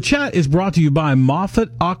Chat is brought to you by Moffat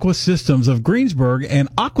Aqua Systems of Greensburg and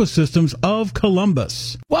Aqua Systems of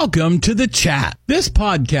Columbus. Welcome to The Chat. This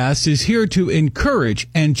podcast is here to encourage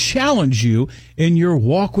and challenge you in your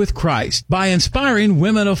walk with Christ by inspiring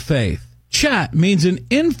women of faith. Chat means an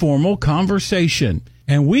informal conversation,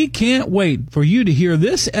 and we can't wait for you to hear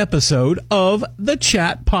this episode of The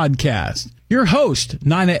Chat Podcast. Your host,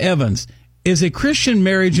 Nina Evans, is a Christian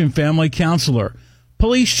marriage and family counselor,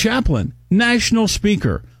 police chaplain, national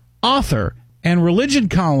speaker, author, and religion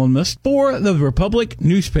columnist for the Republic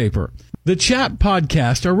newspaper. The Chat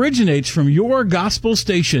Podcast originates from your gospel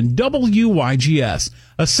station, WYGS,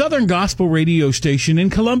 a Southern gospel radio station in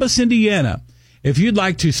Columbus, Indiana. If you'd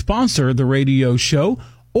like to sponsor the radio show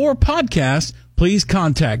or podcast, please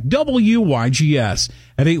contact WYGS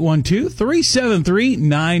at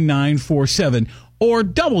 812-373-9947 or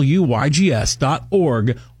WYGS.org.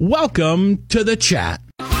 Welcome to The Chat.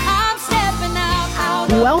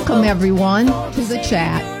 Welcome, everyone, to The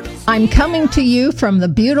Chat. I'm coming to you from the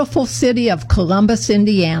beautiful city of Columbus,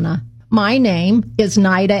 Indiana. My name is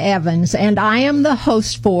Nida Evans, and I am the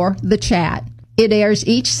host for The Chat. It airs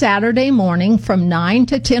each Saturday morning from 9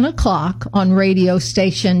 to 10 o'clock on radio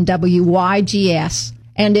station WYGS,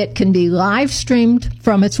 and it can be live streamed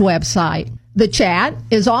from its website. The Chat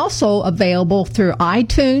is also available through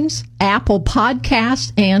iTunes, Apple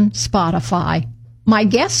Podcasts, and Spotify. My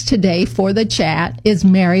guest today for The Chat is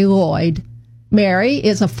Mary Lloyd. Mary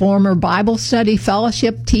is a former Bible Study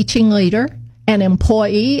Fellowship teaching leader, an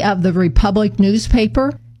employee of the Republic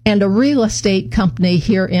newspaper, and a real estate company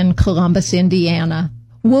here in Columbus, Indiana.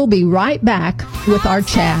 We'll be right back with our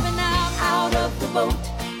chat.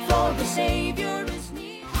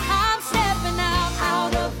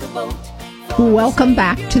 Welcome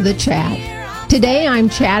back to The Chat. Today I'm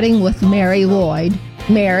chatting with Mary Lloyd.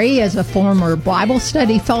 Mary is a former Bible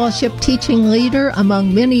Study Fellowship teaching leader,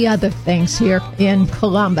 among many other things here in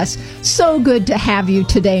Columbus. So good to have you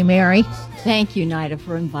today, Mary. Thank you, Nida,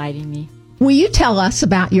 for inviting me. Will you tell us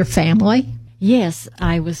about your family? Yes,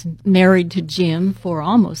 I was married to Jim for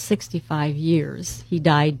almost 65 years. He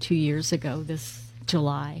died 2 years ago this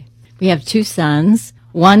July. We have two sons,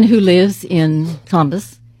 one who lives in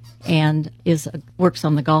Columbus and works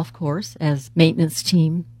on the golf course as maintenance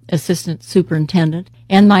team assistant superintendent,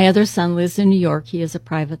 and my other son lives in New York. He is a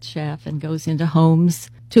private chef and goes into homes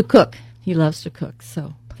to cook. He loves to cook,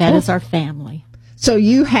 so that is our family. So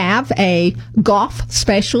you have a golf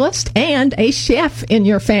specialist and a chef in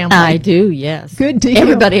your family. I do, yes. Good deal.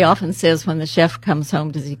 Everybody often says when the chef comes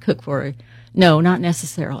home, does he cook for her? No, not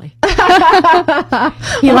necessarily.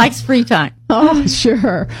 He likes free time. Oh,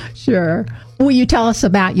 sure. Will you tell us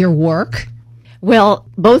about your work? Well,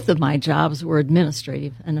 both of my jobs were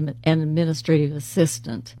administrative, an administrative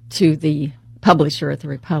assistant to the publisher at the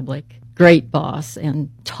Republic. Great boss, and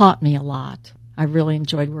taught me a lot. I really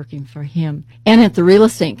enjoyed working for him. And at the real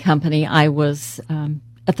estate company, I was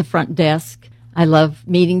at the front desk. I love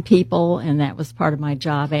meeting people, and that was part of my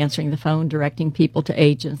job, answering the phone, directing people to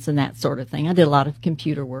agents, and that sort of thing. I did a lot of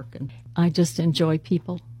computer work, and I just enjoy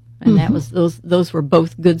people. And that was those were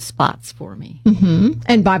both good spots for me. Mm-hmm.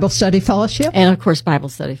 And Bible Study Fellowship? And, of course, Bible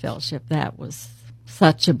Study Fellowship. That was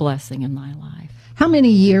such a blessing in my life. How many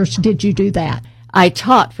years did you do that? I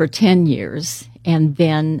taught for 10 years, and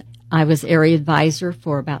then I was area advisor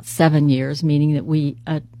for about 7 years, meaning that we,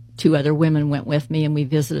 two other women went with me, and we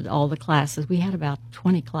visited all the classes. We had about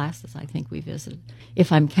 20 classes, I think we visited,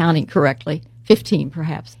 if I'm counting correctly, 15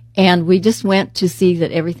 perhaps. And we just went to see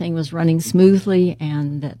that everything was running smoothly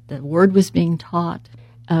and that the word was being taught.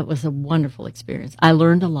 It was a wonderful experience. I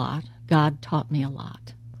learned a lot. God taught me a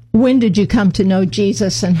lot. When did you come to know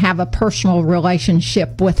Jesus and have a personal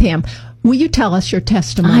relationship with him? Will you tell us your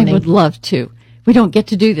testimony? I would love to. We don't get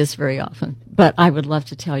to do this very often, but I would love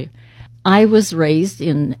to tell you. I was raised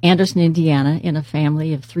in Anderson, Indiana, in a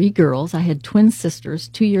family of 3 girls. I had twin sisters,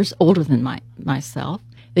 2 years older than myself.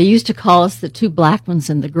 They used to call us the 2 black ones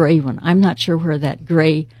and the gray one. I'm not sure where that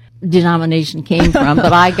gray denomination came from,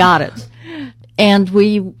 but I got it. And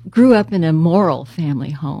we grew up in a moral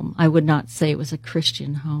family home. I would not say it was a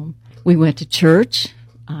Christian home. We went to church.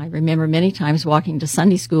 I remember many times walking to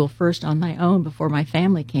Sunday school first on my own before my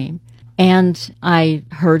family came. And I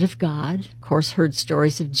heard of God, of course, heard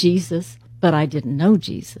stories of Jesus, but I didn't know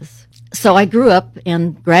Jesus. So I grew up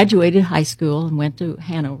and graduated high school and went to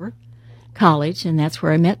Hanover College, and that's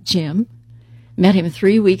where I met Jim. Met him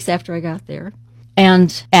 3 weeks after I got there.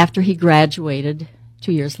 And after he graduated,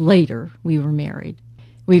 2 years later, we were married.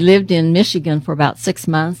 We lived in Michigan for about 6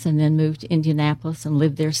 months and then moved to Indianapolis and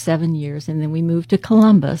lived there 7 years. And then we moved to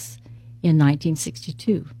Columbus in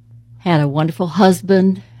 1962. Had a wonderful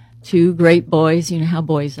husband, 2 great boys. You know how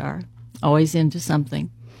boys are, always into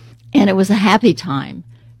something. And it was a happy time,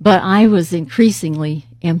 but I was increasingly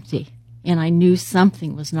empty, and I knew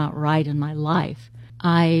something was not right in my life.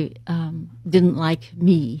 I didn't like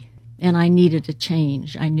me, and I needed a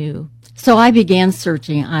change, I knew. So I began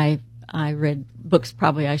searching. I read books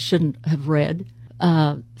probably I shouldn't have read,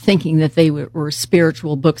 thinking that they were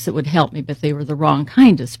spiritual books that would help me, but they were the wrong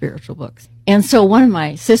kind of spiritual books. And so one of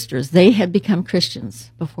my sisters, they had become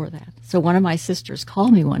Christians before that. So one of my sisters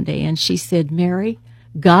called me one day, and she said, Mary,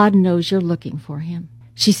 God knows you're looking for him.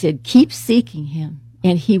 She said, keep seeking him,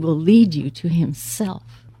 and he will lead you to himself.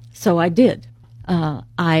 So I did.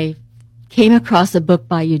 I came across a book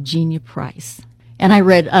by Eugenia Price, and I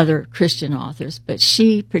read other Christian authors, but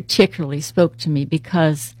she particularly spoke to me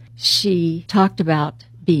because she talked about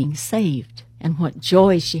being saved and what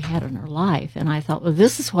joy she had in her life. And I thought, well,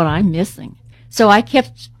 this is what I'm missing. So I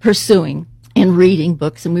kept pursuing and reading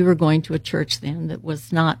books, and we were going to a church then that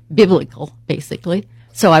was not biblical, basically.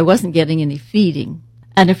 So I wasn't getting any feeding.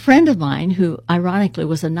 And a friend of mine, who ironically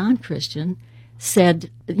was a non-Christian,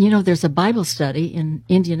 said, you know, there's a Bible study in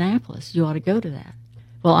Indianapolis. You ought to go to that.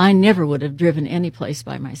 Well, I never would have driven any place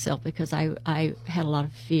by myself because I had a lot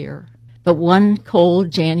of fear. But one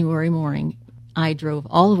cold January morning, I drove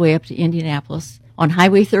all the way up to Indianapolis on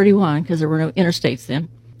Highway 31, because there were no interstates then,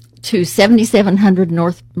 to 7700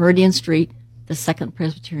 North Meridian Street, the Second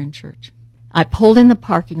Presbyterian Church. I pulled in the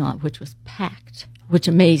parking lot, which was packed, which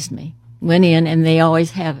amazed me. Went in, and they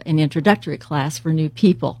always have an introductory class for new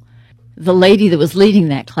people. The lady that was leading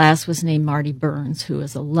that class was named Marty Burns, who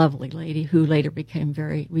was a lovely lady who later became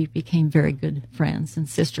very good friends and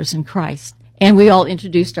sisters in Christ. And we all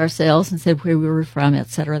introduced ourselves and said where we were from, et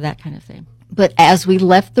cetera, that kind of thing. But as we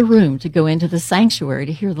left the room to go into the sanctuary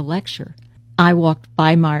to hear the lecture, I walked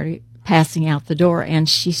by Marty passing out the door, and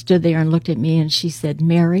she stood there and looked at me, and she said,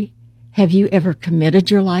 Mary, have you ever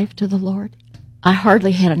committed your life to the Lord? I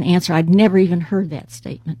hardly had an answer. I'd never even heard that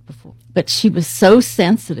statement before. But she was so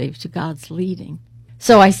sensitive to God's leading.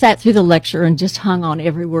 So I sat through the lecture and just hung on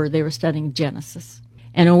every word. They were studying Genesis.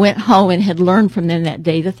 And I went home and had learned from them that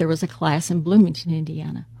day that there was a class in Bloomington,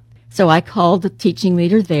 Indiana. So I called the teaching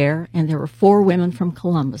leader there, and there were 4 women from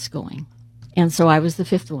Columbus going. And so I was the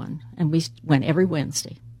 5th one, and we went every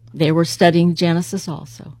Wednesday. They were studying Genesis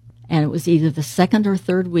also. And it was either the 2nd or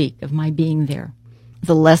 3rd week of my being there.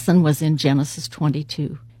 The lesson was in Genesis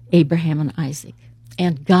 22, Abraham and Isaac.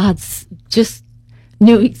 And God just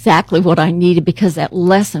knew exactly what I needed, because that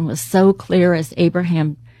lesson was so clear as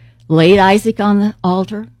Abraham laid Isaac on the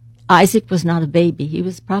altar. Isaac was not a baby. He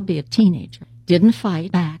was probably a teenager. Didn't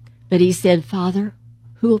fight back, but he said, Father,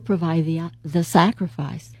 who will provide the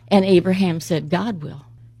sacrifice? And Abraham said, God will.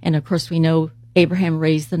 And of course we know Abraham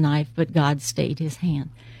raised the knife, but God stayed his hand.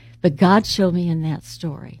 But God showed me in that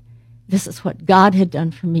story, this is what God had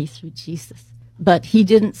done for me through Jesus. But he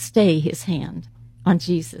didn't stay his hand on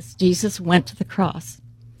Jesus. Jesus went to the cross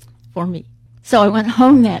for me. So I went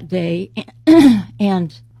home that day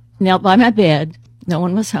and knelt by my bed. No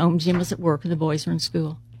one was home. Jim was at work and the boys were in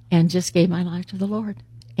school. And just gave my life to the Lord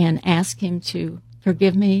and asked him to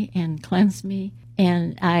forgive me and cleanse me.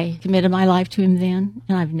 And I committed my life to him then,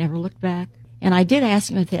 and I've never looked back. And I did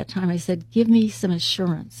ask him at that time, I said, give me some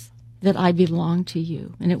assurance that I belong to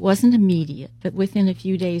you. And it wasn't immediate, but within a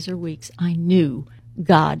few days or weeks, I knew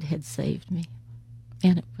God had saved me.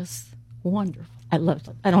 And it was wonderful. I loved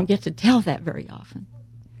it. I don't get to tell that very often.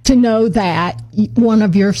 To know that one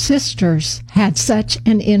of your sisters had such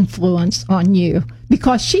an influence on you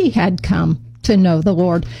because she had come to know the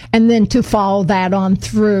Lord, and then to follow that on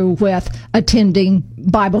through with attending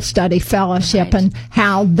Bible study fellowship, right, and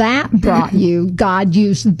how that brought you, God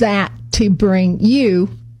used that to bring you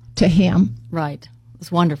to him. Right. It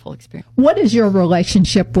was a wonderful experience. What is your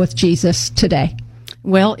relationship with Jesus today?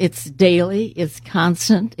 Well, it's daily, it's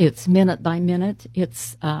constant, it's minute by minute,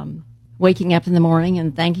 it's waking up in the morning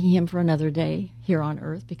and thanking him for another day here on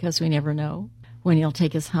earth, because we never know when he'll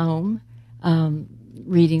take us home,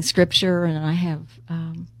 reading scripture, and I have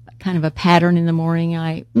kind of a pattern in the morning.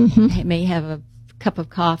 I may have a cup of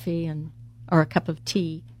coffee or a cup of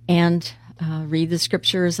tea and read the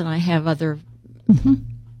scriptures, and I have other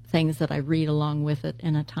things that I read along with it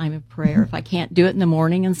in a time of prayer. If I can't do it in the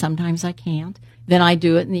morning, and sometimes I can't, then I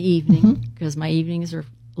do it in the evening, because my evenings are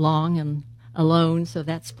long and alone, so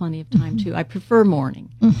that's plenty of time too. I prefer morning,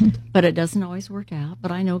 but it doesn't always work out,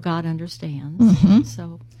 but I know God understands.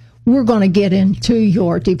 So we're going to get into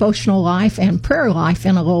your devotional life and prayer life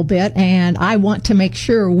in a little bit, and I want to make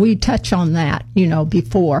sure we touch on that,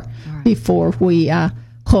 before we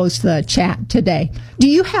close the chat today. Do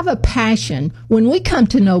you have a passion when we come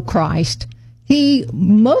to know Christ? He,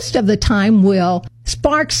 most of the time, will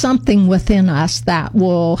spark something within us that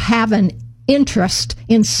will have an interest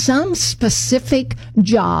in some specific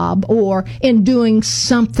job or in doing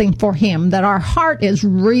something for him, that our heart is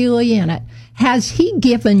really in it. Has he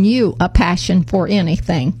given you a passion for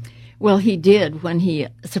anything? Well, he did when he,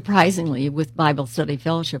 surprisingly, with Bible Study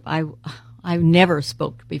Fellowship, I never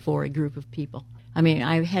spoke before a group of people. I mean,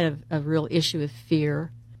 I had a real issue with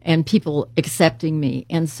fear and people accepting me.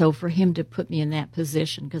 And so for him to put me in that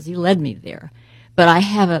position, because he led me there. But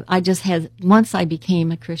once I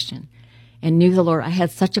became a Christian and knew the Lord, I had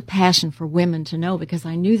such a passion for women to know, because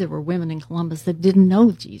I knew there were women in Columbus that didn't know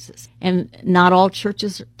Jesus. And not all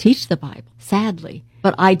churches teach the Bible, sadly.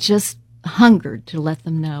 But I just hungered to let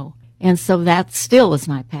them know. And so that still is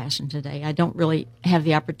my passion today. I don't really have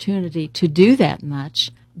the opportunity to do that much,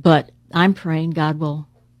 but I'm praying God will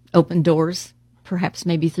open doors, perhaps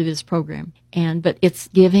maybe through this program. But it's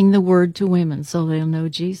giving the word to women so they'll know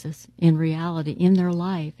Jesus in reality in their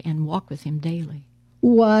life and walk with him daily.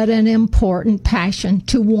 What an important passion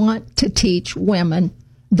to want to teach women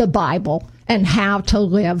the Bible and how to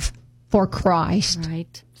live for Christ.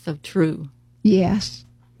 Right. So true. Yes.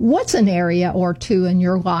 What's an area or two in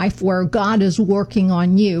your life where God is working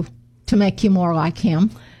on you to make you more like him?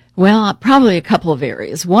 Well, probably a couple of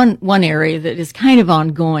areas. One area that is kind of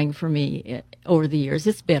ongoing for me over the years,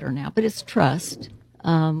 it's better now, but it's trust.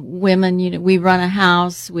 Women, we run a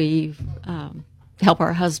house, we help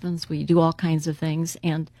our husbands, we do all kinds of things.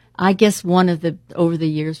 And I guess one of over the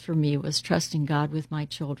years for me was trusting God with my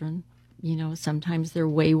children. Sometimes they're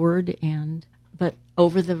wayward, but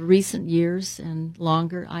over the recent years and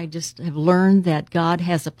longer, I just have learned that God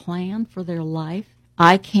has a plan for their life.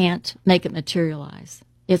 I can't make it materialize.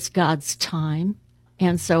 It's God's time,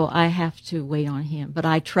 and so I have to wait on him. But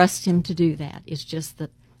I trust him to do that. It's just that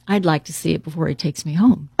I'd like to see it before he takes me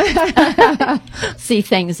home. See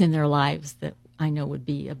things in their lives that I know would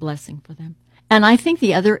be a blessing for them. And I think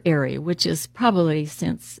the other area, which is probably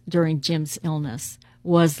since during Jim's illness,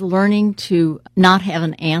 was learning to not have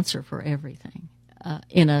an answer for everything.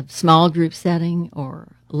 In a small group setting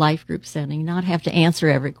or life group setting, not have to answer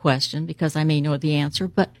every question because I may know the answer,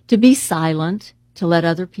 but to be silent, to let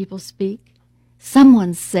other people speak.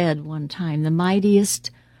 Someone said one time, the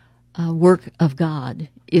mightiest work of God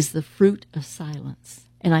is the fruit of silence.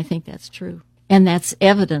 And I think that's true. And that's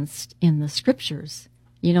evidenced in the scriptures.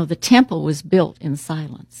 The temple was built in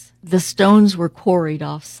silence. The stones were quarried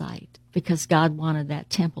off-site because God wanted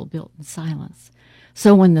that temple built in silence.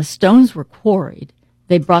 So when the stones were quarried,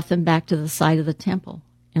 they brought them back to the site of the temple.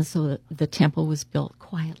 And so the temple was built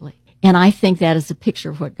quietly. And I think that is a picture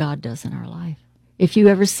of what God does in our life. If you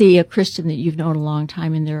ever see a Christian that you've known a long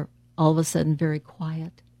time and they're all of a sudden very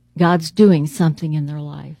quiet, God's doing something in their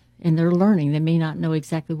life. And they're learning. They may not know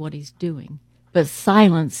exactly what he's doing. But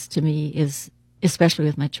silence to me is, especially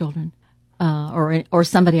with my children, or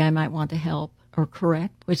somebody I might want to help or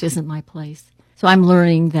correct, which isn't my place. So I'm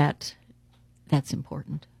learning that that's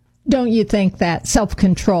important. Don't you think that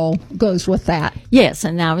self-control goes with that? Yes,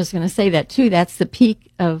 and I was going to say that too. That's the peak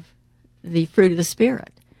of the fruit of the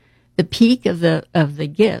Spirit. The peak of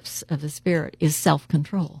the gifts of the Spirit is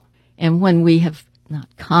self-control. And when we have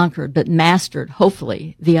not conquered, but mastered,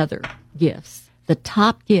 hopefully, the other gifts, the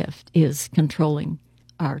top gift is controlling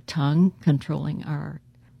our tongue, controlling our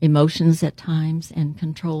emotions at times, and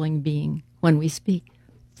controlling being when we speak.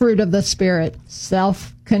 Fruit of the Spirit,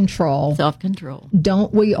 self-control. Self-control.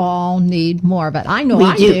 Don't we all need more of it? I know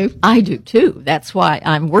I do. I do, too. That's why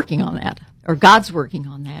I'm working on that, or God's working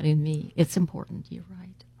on that in me. It's important. You're right.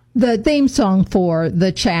 The theme song for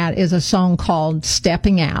the chat is a song called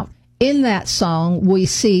Stepping Out. In that song, we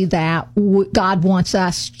see that God wants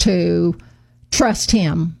us to trust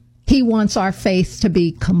him. He wants our faith to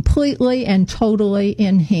be completely and totally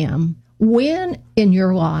in him. When in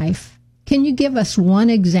your life, can you give us one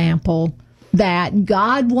example that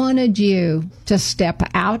God wanted you to step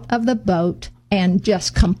out of the boat and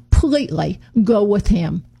just completely go with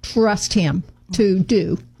him, trust him to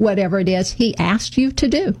do whatever it is he asked you to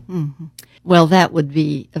do? Mm-hmm. Well, that would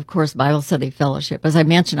be, of course, Bible Study Fellowship. As I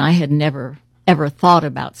mentioned, I had never ever thought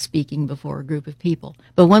about speaking before a group of people.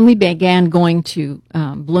 But when we began going to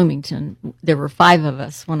Bloomington, there were 5 of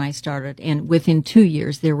us when I started, and within 2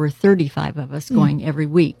 years, there were 35 of us going every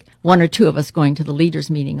week, 1 or 2 of us going to the leaders'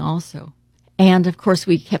 meeting also. And, of course,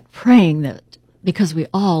 we kept praying that, because we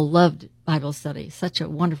all loved Bible study, such a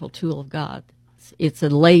wonderful tool of God. It's a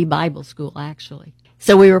lay Bible school, actually.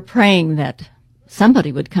 So we were praying that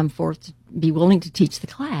somebody would come forth to be willing to teach the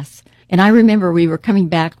class. And I remember we were coming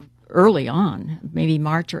back early on, maybe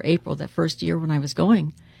March or April, that first year when I was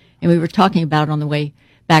going, and we were talking about on the way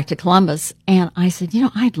back to Columbus. And I said,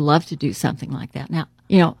 I'd love to do something like that. Now,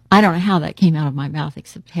 I don't know how that came out of my mouth,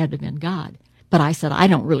 except it had to have been God. But I said, I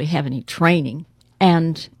don't really have any training.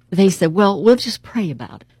 And they said, well, we'll just pray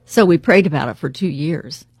about it. So we prayed about it for 2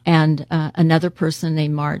 years. And another person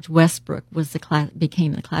named Marge Westbrook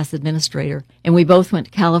became the class administrator. And we both went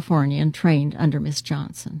to California and trained under Miss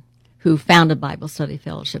Johnson, who founded Bible Study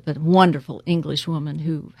Fellowship, a wonderful English woman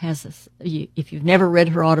who has this. If you've never read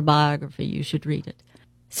her autobiography, you should read it.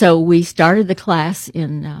 So we started the class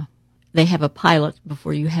they have a pilot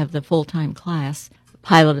before you have the full-time class, a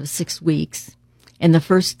pilot of 6 weeks. And the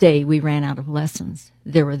first day we ran out of lessons.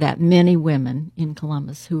 There were that many women in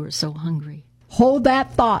Columbus who were so hungry. Hold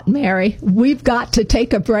that thought, Mary. We've got to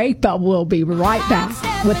take a break, but we'll be right back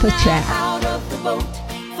with the chat. Out of the boat,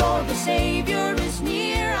 for the Savior is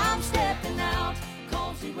near. I'm stepping out,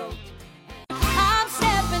 'cause he wrote. I'm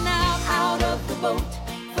stepping out of the boat.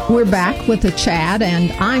 We're back with the chat,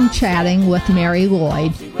 and I'm chatting with Mary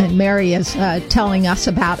Lloyd. And Mary is telling us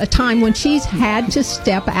about a time when she's had to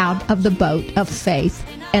step out of the boat of faith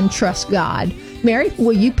and trust God. Mary,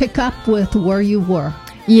 will you pick up with where you were?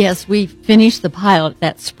 Yes, we finished the pilot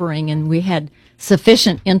that spring, and we had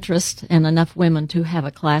sufficient interest and enough women to have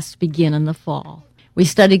a class begin in the fall. We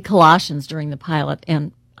studied Colossians during the pilot,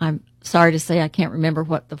 and I'm sorry to say I can't remember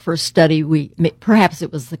what the first study perhaps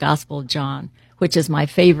it was the Gospel of John, which is my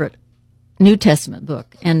favorite New Testament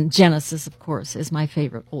book, and Genesis, of course, is my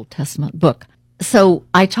favorite Old Testament book. So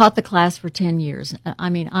I taught the class for 10 years.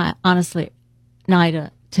 I honestly,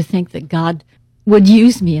 Nida, to think that God would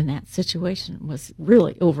use me in that situation was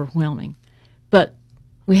really overwhelming. But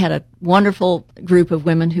we had a wonderful group of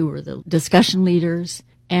women who were the discussion leaders,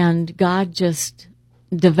 and God just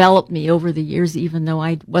developed me over the years, even though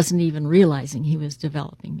I wasn't even realizing he was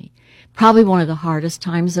developing me. Probably one of the hardest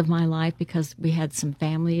times of my life because we had some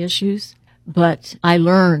family issues. But I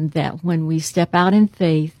learned that when we step out in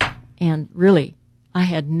faith, and really, I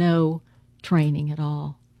had no training at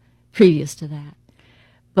all previous to that.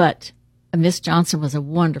 But Miss Johnson was a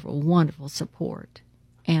wonderful, wonderful support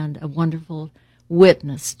and a wonderful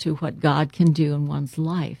witness to what God can do in one's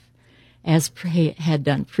life, as had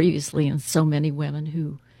done previously in so many women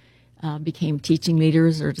who became teaching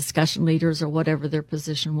leaders or discussion leaders or whatever their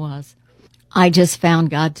position was. I just found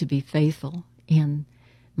God to be faithful, and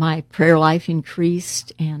my prayer life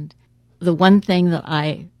increased. And the one thing that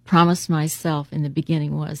I promised myself in the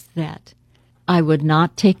beginning was that I would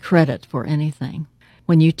not take credit for anything.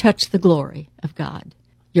 When you touch the glory of God,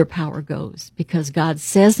 your power goes, because God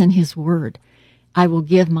says in his word, I will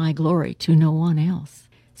give my glory to no one else.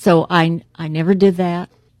 So I never did that.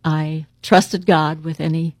 I trusted God with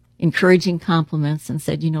any encouraging compliments and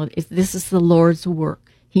said, this is the Lord's work.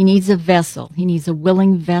 He needs a vessel. He needs a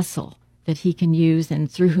willing vessel that he can use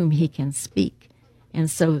and through whom he can speak. And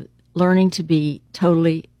so learning to be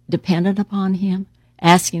totally dependent upon him,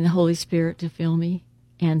 asking the Holy Spirit to fill me,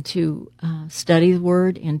 and to study the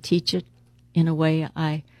Word and teach it in a way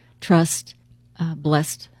I trust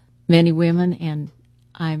blessed many women, and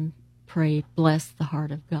I'm pray bless the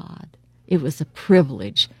heart of God. It was a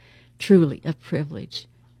privilege, truly a privilege,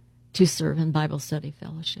 to serve in Bible Study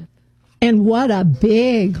Fellowship. And what a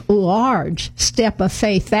big, large step of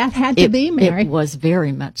faith that had to be, Mary. It was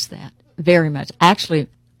very much that, very much. Actually,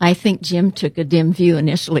 I think Jim took a dim view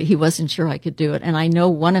initially. He wasn't sure I could do it. And I know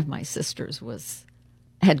one of my sisters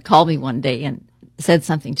had called me one day and said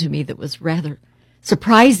something to me that was rather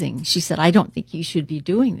surprising. She said, I don't think you should be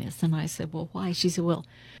doing this. And I said, well, why? She said, well,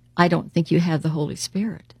 I don't think you have the Holy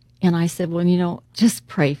Spirit. And I said, well, just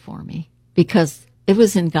pray for me, because it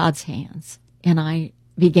was in God's hands. And I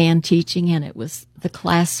began teaching, and the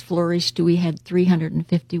class flourished. We had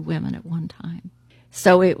 350 women at one time.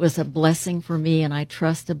 So it was a blessing for me, and I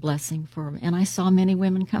trust a blessing for them. And I saw many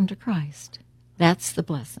women come to Christ. That's the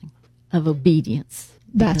blessing of obedience.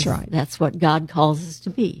 That's right. That's what God calls us to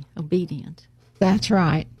be, obedient. That's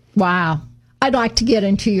right. Wow. I'd like to get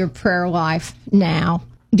into your prayer life now.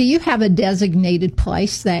 Do you have a designated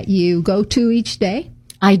place that you go to each day?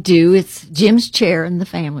 I do. It's Jim's chair in the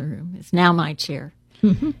family room. It's now my chair.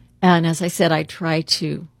 Mm-hmm. And as I said, I try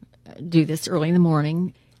to do this early in the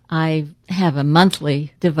morning. I have a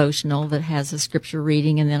monthly devotional that has a scripture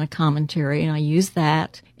reading and then a commentary, and I use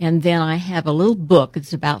that. And then I have a little book.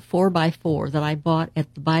 It's about 4x4 that I bought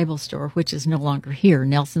at the Bible store, which is no longer here,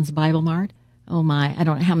 Nelson's Bible Mart. Oh my, I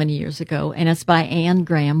don't know how many years ago. And it's by Anne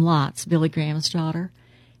Graham Lotz, Billy Graham's daughter.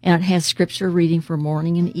 And it has scripture reading for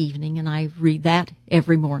morning and evening, and I read that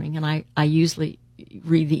every morning, and I usually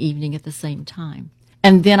read the evening at the same time.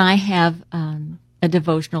 And then I have a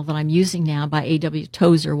devotional that I'm using now by A.W.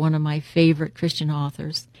 Tozer, one of my favorite Christian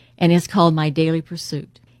authors, and it's called My Daily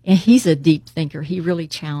Pursuit. And he's a deep thinker. He really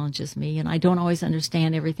challenges me, and I don't always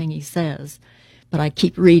understand everything he says, but I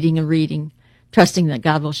keep reading and reading, trusting that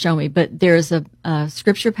God will show me. But there's a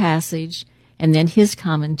scripture passage and then his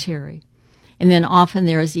commentary. And then often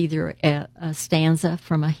there is either a stanza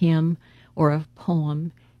from a hymn or a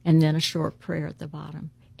poem and then a short prayer at the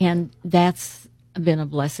bottom. And that's been a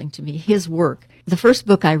blessing to me. His work. The first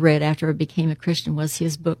book I read after I became a Christian was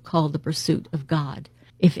his book called The Pursuit of God.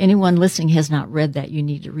 If anyone listening has not read that, you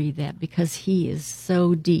need to read that because he is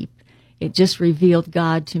so deep. It just revealed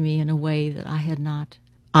God to me in a way that I had not.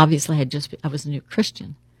 Obviously, I was a new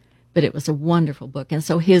Christian, but it was a wonderful book. And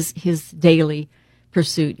so his daily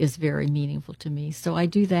pursuit is very meaningful to me. So I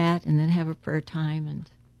do that and then have a prayer time, and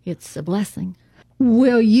it's a blessing.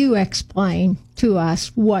 Will you explain to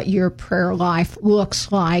us what your prayer life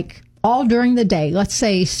looks like all during the day? Let's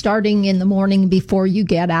say starting in the morning before you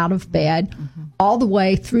get out of bed, all the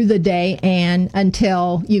way through the day and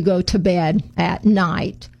until you go to bed at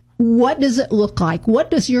night. What does it look like?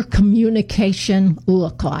 What does your communication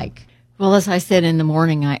look like? Well, as I said in the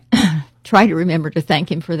morning, I try to remember to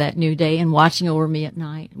thank him for that new day and watching over me at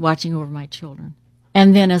night, watching over my children.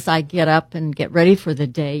 And then as I get up and get ready for the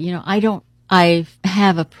day, I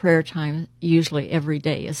have a prayer time usually every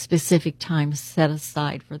day, a specific time set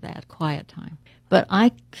aside for that, quiet time. But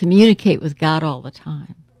I communicate with God all the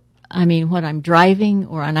time. I mean, when I'm driving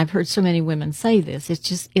and I've heard so many women say this,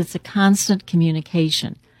 it's a constant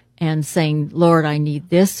communication and saying, Lord, I need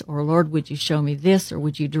this, or Lord, would you show me this, or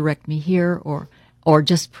would you direct me here, or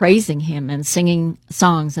just praising him and singing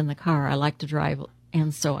songs in the car. I like to drive,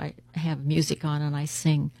 and so I have music on and I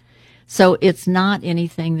sing. So it's not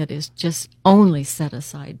anything that is just only set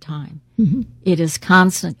aside time. Mm-hmm. It is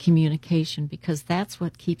constant communication because that's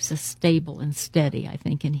what keeps us stable and steady, I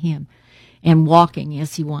think, in him and walking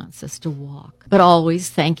as he wants us to walk. But always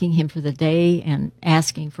thanking him for the day and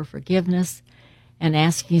asking for forgiveness and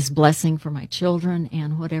asking his blessing for my children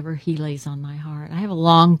and whatever he lays on my heart. I have a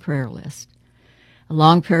long prayer list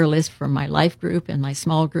for my life group and my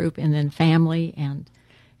small group and then family and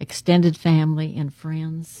extended family and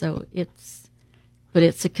friends. So it's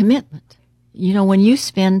a commitment. When you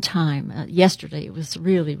spend time, yesterday it was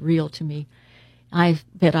really real to me. I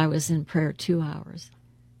bet I was in prayer 2 hours.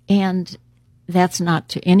 And that's not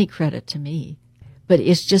to any credit to me, but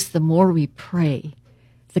it's just the more we pray,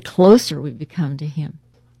 the closer we become to him.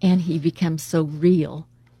 And he becomes so real,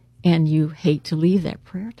 and you hate to leave that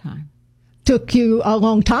prayer time. Took you a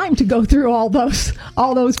long time to go through all those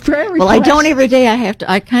prayer requests. Well, I don't every day.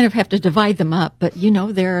 I kind of have to divide them up. But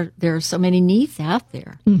there are so many needs out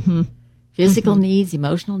there: physical needs,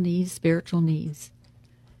 emotional needs, spiritual needs.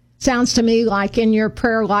 Sounds to me like in your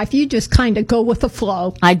prayer life, you just kind of go with the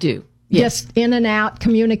flow. I do. Yes. Just in and out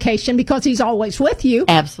communication because he's always with you.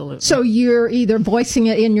 Absolutely. So you're either voicing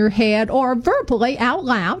it in your head or verbally out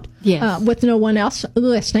loud with no one else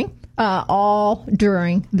listening. All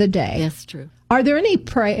during the day. That's true. Are there any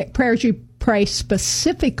prayers you pray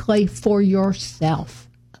specifically for yourself?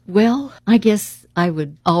 Well, I guess I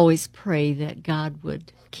would always pray that God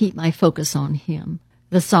would keep my focus on him.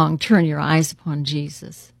 The song, Turn Your Eyes Upon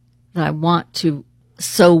Jesus, that I want to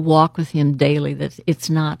so walk with him daily that it's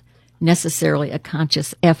not necessarily a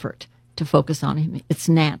conscious effort to focus on him. It's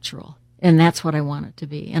natural. And that's what I want it to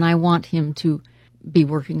be. And I want him to be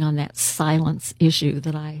working on that silence issue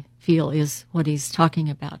that I feel is what he's talking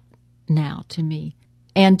about now to me.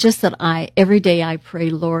 And just that every day I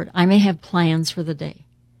pray, Lord, I may have plans for the day,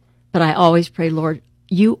 but I always pray, Lord,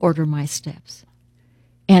 you order my steps.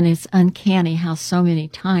 And it's uncanny how so many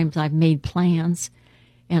times I've made plans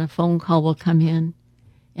and a phone call will come in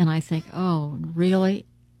and I think, oh, really?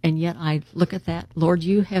 And yet I look at that, Lord,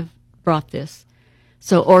 you have brought this.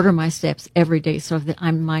 So order my steps every day so that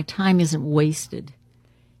my time isn't wasted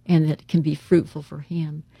and that it can be fruitful for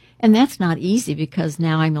him. And that's not easy because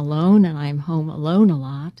now I'm alone and I'm home alone a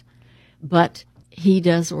lot. But he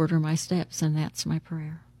does order my steps, and that's my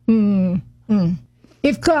prayer. Mm-hmm.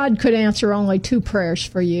 If God could answer only 2 prayers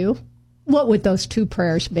for you, what would those 2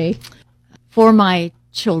 prayers be? For my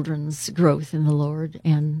children's growth in the Lord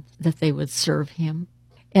and that they would serve him.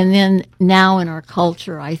 And then now in our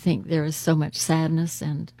culture, I think there is so much sadness,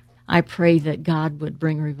 and I pray that God would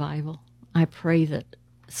bring revival. I pray that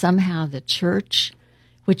somehow the church,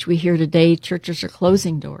 which we hear today, churches are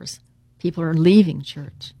closing doors. People are leaving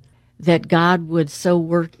church. That God would so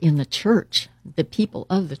work in the church, the people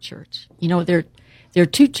of the church. There are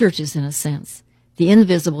 2 churches in a sense, the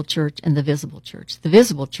invisible church and the visible church. The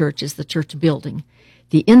visible church is the church building.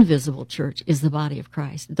 The invisible church is the body of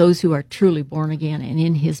Christ, those who are truly born again and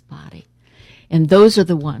in his body. And those are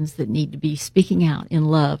the ones that need to be speaking out in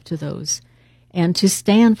love to those and to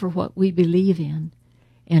stand for what we believe in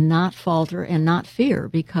and not falter and not fear,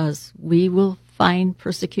 because we will find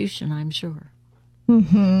persecution, I'm sure.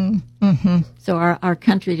 So our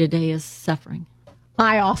country today is suffering.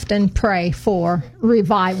 I often pray for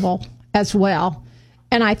revival as well.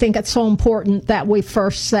 And I think it's so important that we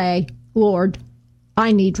first say, Lord,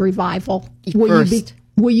 I need revival.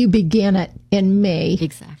 Will you begin it in me?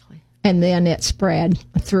 Exactly. And then it spread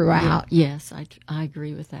throughout. Yes, I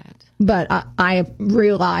agree with that. But I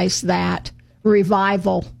realize that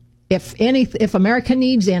revival, if America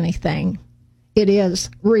needs anything, it is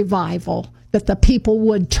revival, that the people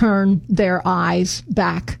would turn their eyes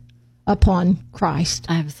back upon Christ.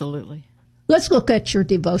 Absolutely. Let's look at your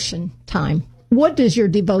devotion time. What does your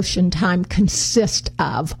devotion time consist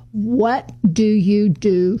of? What do you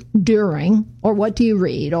do during, or what do you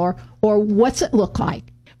read, or what's it look like?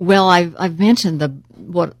 Well, I've mentioned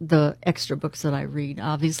the extra books that I read.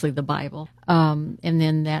 Obviously, the Bible, and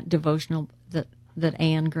then that devotional that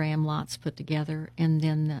Anne Graham Lotz put together, and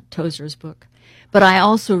then that Tozer's book. But I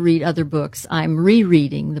also read other books. I'm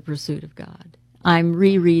rereading The Pursuit of God. I'm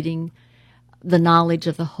rereading The Knowledge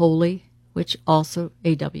of the Holy, which also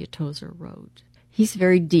A.W. Tozer wrote. He's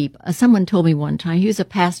very deep. Someone told me one time, he was a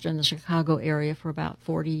pastor in the Chicago area for about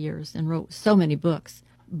 40 years and wrote so many books.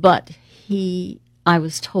 But I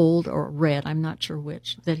was told or read, I'm not sure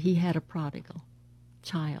which, that he had a prodigal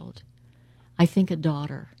child. I think a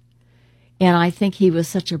daughter. And I think he was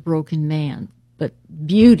such a broken man. But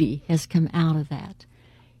beauty has come out of that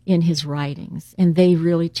in his writings. And they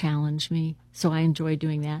really challenge me. So I enjoy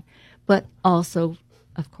doing that. But also,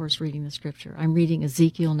 of course, reading the scripture. I'm reading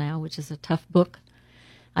Ezekiel now, which is a tough book.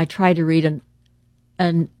 I try to read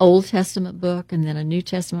an Old Testament book and then a New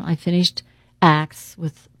Testament. I finished Acts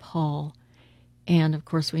with Paul. And, of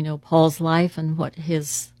course, we know Paul's life and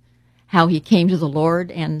how he came to the Lord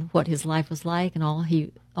and what his life was like and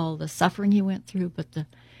all the suffering he went through. But the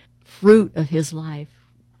fruit of his life,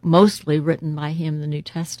 mostly written by him in the New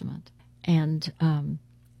Testament. And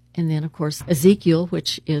then, of course, Ezekiel,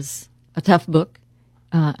 which is a tough book.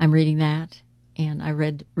 I'm reading that. And I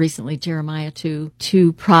read recently Jeremiah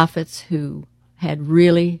 2 prophets who had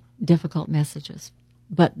really difficult messages,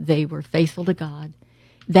 but they were faithful to God.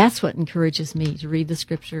 That's what encourages me, to read the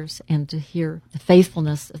scriptures and to hear the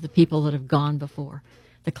faithfulness of the people that have gone before,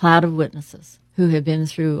 the cloud of witnesses who have been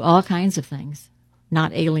through all kinds of things,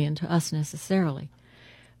 not alien to us necessarily,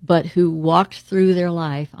 but who walked through their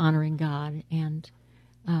life honoring God, and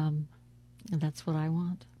that's what I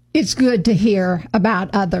want. It's good to hear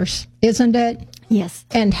about others, isn't it? Yes.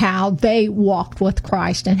 And how they walked with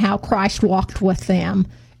Christ and how Christ walked with them.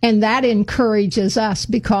 And that encourages us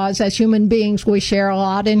because as human beings, we share a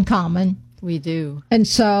lot in common. We do. And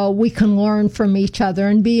so we can learn from each other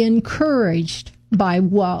and be encouraged by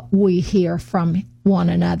what we hear from one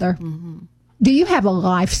another. Mm-hmm. Do you have a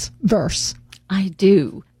life's verse? I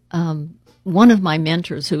do. One of my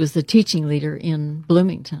mentors, who was the teaching leader in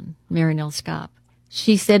Bloomington, Mary Nell Scott,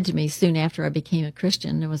 she said to me soon after I became a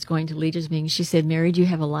Christian and was going to leaders' meetings, she said, Mary, do you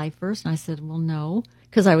have a life verse? And I said, well, no,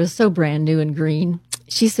 because I was so brand new and green.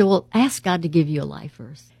 She said, well, ask God to give you a life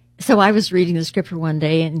verse. So I was reading the scripture one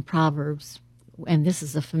day in Proverbs, and this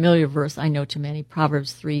is a familiar verse I know to many,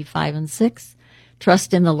 Proverbs 3, 5, and 6.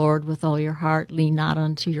 Trust in the Lord with all your heart. Lean not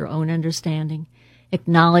unto your own understanding.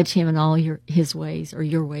 Acknowledge him in all his ways or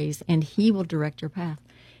your ways, and he will direct your path.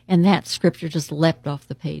 And that scripture just leapt off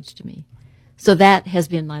the page to me. So that has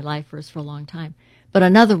been my life verse for a long time. But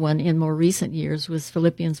another one in more recent years was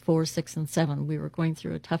Philippians 4, 6, and 7. We were going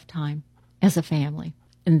through a tough time as a family.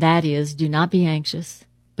 And that is, do not be anxious,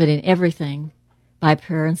 but in everything, by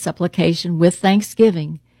prayer and supplication, with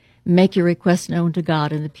thanksgiving, make your requests known to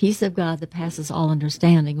God, and the peace of God that passes all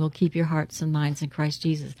understanding will keep your hearts and minds in Christ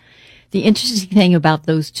Jesus. The interesting thing about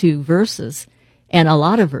those two verses, and a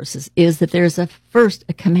lot of verses, is that there's first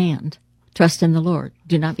a command, trust in the Lord,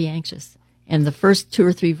 do not be anxious. And the first 2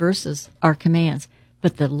 or 3 verses are commands,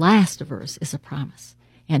 but the last verse is a promise,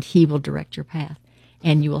 and he will direct your path,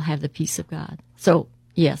 and you will have the peace of God. So,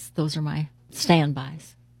 yes, those are my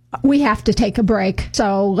standbys. We have to take a break,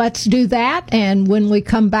 so let's do that. And when we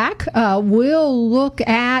come back, we'll look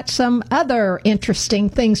at some other interesting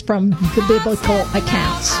things from the biblical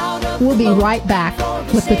accounts. We'll be right back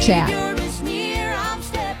with the chat. I'm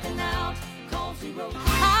stepping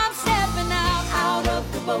out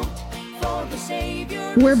of the boat for the Savior.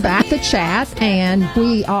 We're back to chat, and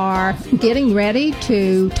we are getting ready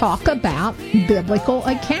to talk about biblical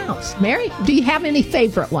accounts. Mary, do you have any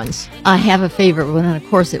favorite ones? I have a favorite one, and of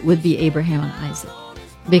course it would be Abraham and Isaac,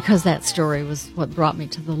 because that story was what brought me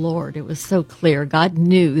to the Lord. It was so clear. God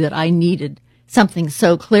knew that I needed something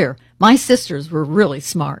so clear. My sisters were really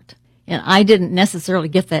smart, and I didn't necessarily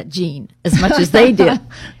get that gene as much as they did.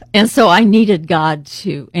 And so I needed God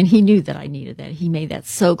to, and he knew that I needed that. He made that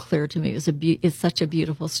so clear to me. It's such a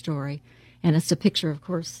beautiful story. And it's a picture, of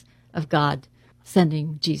course, of God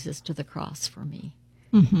sending Jesus to the cross for me.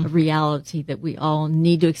 Mm-hmm. A reality that we all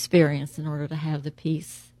need to experience in order to have the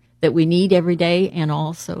peace that we need every day, and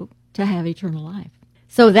also to have eternal life.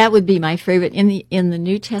 So that would be my favorite. In the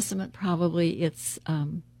New Testament, probably it's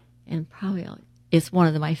one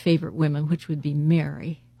of my favorite women, which would be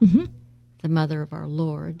Mary. Mm-hmm. The mother of our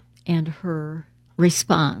Lord, and her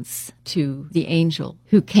response to the angel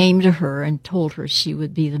who came to her and told her she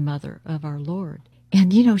would be the mother of our Lord.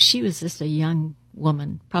 And, she was just a young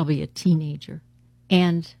woman, probably a teenager.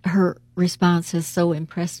 And her response has so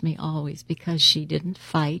impressed me always, because she didn't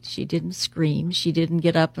fight, she didn't scream, she didn't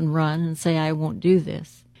get up and run and say, I won't do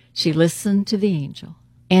this. She listened to the angel.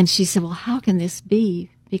 And she said, well, how can this be?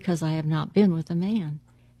 Because I have not been with a man.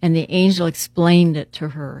 And the angel explained it to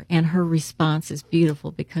her, and her response is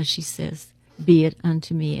beautiful, because she says, be it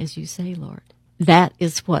unto me as you say, Lord. That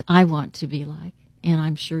is what I want to be like, and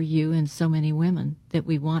I'm sure you and so many women, that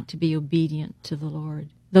we want to be obedient to the Lord.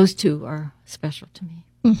 Those two are special to me.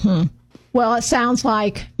 Mm-hmm. Well, it sounds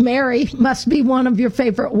like Mary must be one of your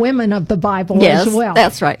favorite women of the Bible as well. Yes,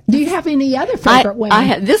 that's right. Do you have any other favorite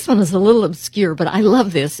women? This one is a little obscure, but I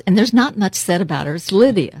love this, and there's not much said about her. It's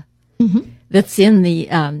Lydia. Mm-hmm. That's in the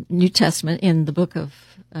New Testament, in the book of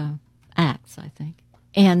Acts, I think.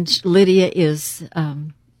 And Lydia is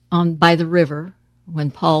by the river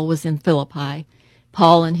when Paul was in Philippi.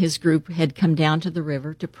 Paul and his group had come down to the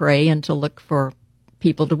river to pray and to look for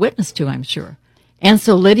people to witness to, I'm sure. And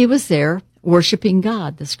so Lydia was there worshiping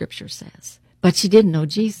God, the scripture says. But she didn't know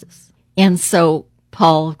Jesus. And so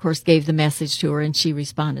Paul, of course, gave the message to her, and she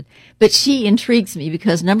responded. But she intrigues me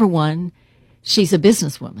because, number one, she's a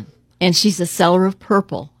businesswoman. And she's a seller of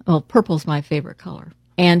purple. Well, purple's my favorite color.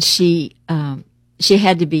 And she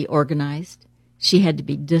had to be organized. She had to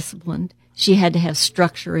be disciplined. She had to have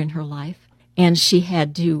structure in her life. And she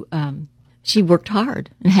had to, she worked hard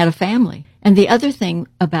and had a family. And the other thing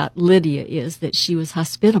about Lydia is that she was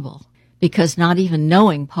hospitable, because not even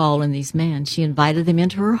knowing Paul and these men, she invited them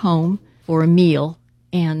into her home for a meal.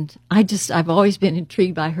 And I've always been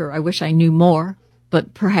intrigued by her. I wish I knew more.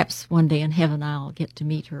 But perhaps one day in heaven I'll get to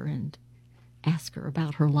meet her and ask her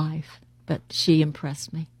about her life. But she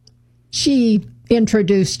impressed me. She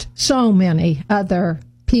introduced so many other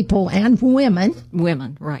people and women.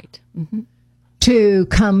 Women, right. Mm-hmm. To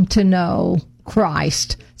come to know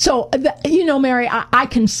Christ. So, Mary, I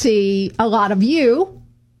can see a lot of you,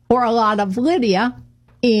 or a lot of Lydia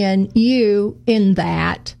in you, in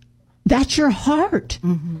that. That's your heart.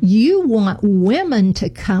 Mm-hmm. You want women to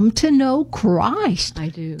come to know Christ. I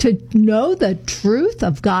do. To know the truth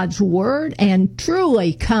of God's word and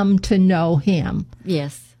truly come to know him.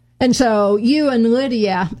 Yes. And so you and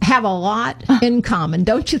Lydia have a lot in common,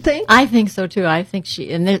 don't you think? I think so, too. I think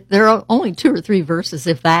and there are only 2 or 3 verses,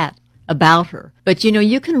 if that, about her. But,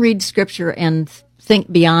 you can read Scripture and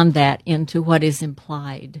think beyond that into what is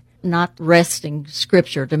implied. Not resting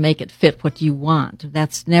Scripture to make it fit what you want.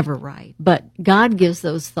 That's never right. But God gives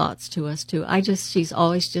those thoughts to us, too. She's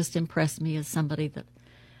always just impressed me as somebody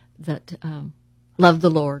that loved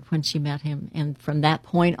the Lord when she met him. And from that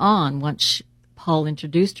point on, once Paul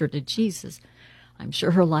introduced her to Jesus, I'm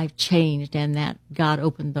sure her life changed, and that God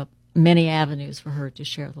opened up many avenues for her to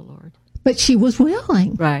share the Lord. But she was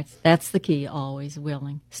willing. Right. That's the key, always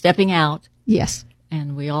willing. Stepping out. Yes.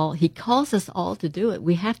 And he calls us all to do it.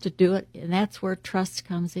 We have to do it, and that's where trust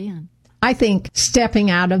comes in. I think stepping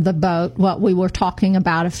out of the boat, what we were talking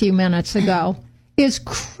about a few minutes ago, is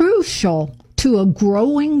crucial to a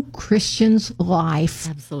growing Christian's life.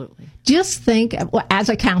 Absolutely. Just think, as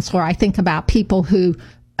a counselor, I think about people who,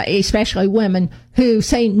 especially women, who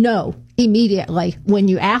say no immediately when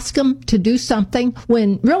you ask them to do something,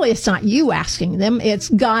 when really it's not you asking them, it's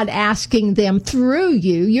God asking them through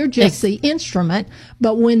you. You're just the instrument.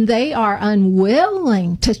 But when they are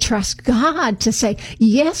unwilling to trust God, to say,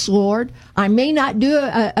 yes, Lord, I may not do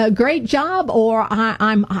a great job, or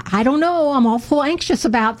I don't know, I'm awful anxious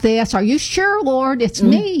about this. Are you sure, Lord? It's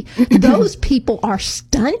me. Those people are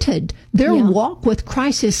stunted. Their walk with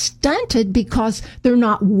Christ is stunted because they're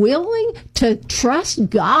not willing to trust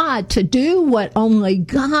God to to do what only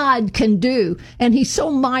God can do. And he's so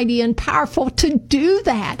mighty and powerful to do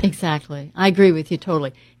that. Exactly. I agree with you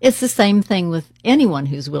totally. It's the same thing with anyone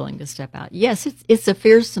who's willing to step out. Yes, it's a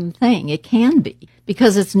fearsome thing. It can be,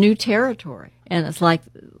 because it's new territory. And it's like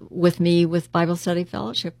with me with Bible Study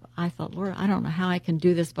Fellowship, I thought, Lord, I don't know how I can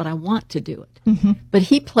do this, but I want to do it. Mm-hmm. But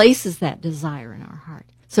he places that desire in our heart.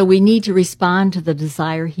 So we need to respond to the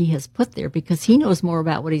desire he has put there, because he knows more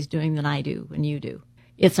about what he's doing than I do and you do.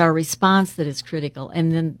 It's our response that is critical.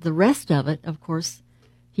 And then the rest of it, of course,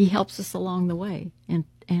 he helps us along the way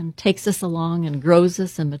and takes us along and grows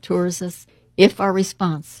us and matures us if our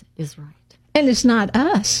response is right. And it's not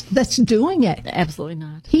us that's doing it. Absolutely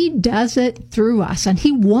not. He does it through us, and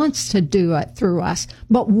he wants to do it through us,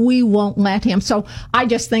 but we won't let him. So I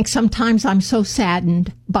just think sometimes I'm so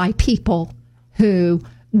saddened by people who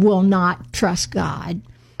will not trust God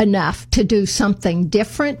enough to do something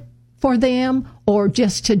different for them, or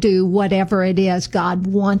just to do whatever it is God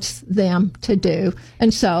wants them to do.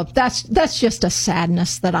 And so that's just a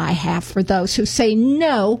sadness that I have for those who say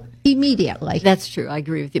no immediately. That's true. I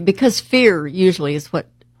agree with you, because fear usually is what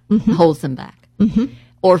holds them back,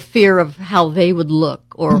 or fear of how they would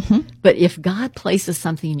look. Or, but if God places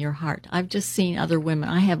something in your heart, I've just seen other women.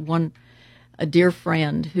 I have a dear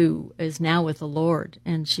friend who is now with the Lord,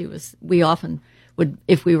 and we often would,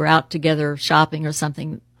 if we were out together shopping or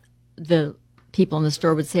something, the people in the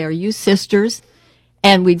store would say, "Are you sisters?"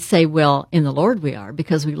 And we'd say, "Well, in the Lord we are,"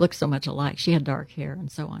 because we look so much alike. She had dark hair and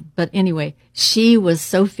so on. But anyway, she was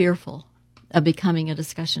so fearful of becoming a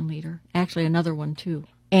discussion leader. Actually, another one too.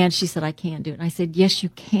 And she said, "I can't do it." And I said, "Yes, you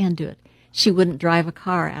can do it." She wouldn't drive a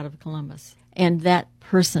car out of Columbus. And that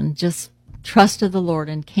person just trusted the Lord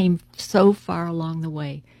and came so far along the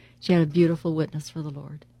way. She had a beautiful witness for the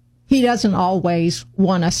Lord. He doesn't always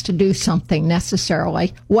want us to do something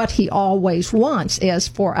necessarily. What he always wants is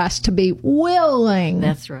for us to be willing.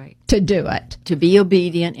 That's right. To do it. To be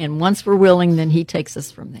obedient, and once we're willing, then he takes us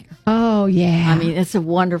from there. Oh, yeah. I mean, it's a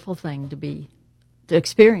wonderful thing to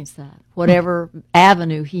experience that, whatever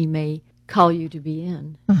avenue he may call you to be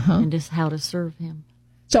in, and just how to serve him.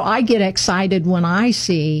 So I get excited when I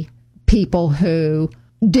see people who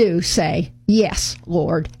do say, "Yes,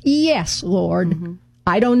 Lord. Yes, Lord.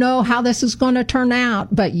 I don't know how this is going to turn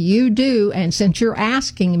out, but you do. And since you're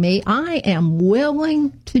asking me, I am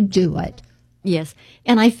willing to do it." Yes.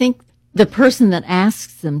 And I think the person that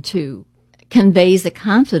asks them to conveys a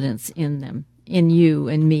confidence in them, in you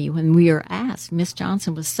and me, when we are asked. Miss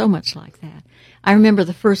Johnson was so much like that. I remember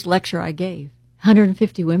the first lecture I gave,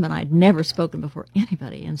 150 women. I'd never spoken before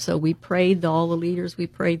anybody. And so we prayed, all the leaders, we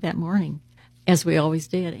prayed that morning, as we always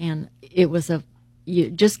did. And it was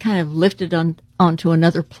you just kind of lifted onto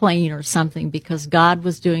another plane or something, because God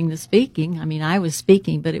was doing the speaking. I mean, I was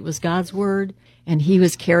speaking, but it was God's word, and he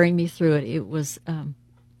was carrying me through it. It was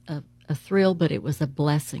a thrill, but it was a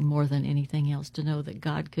blessing more than anything else to know that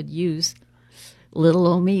God could use little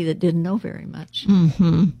old me that didn't know very much.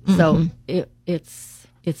 So it's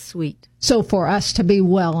sweet. So for us to be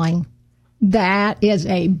willing, that is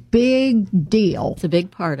a big deal. It's a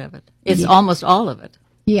big part of it. It's almost all of it.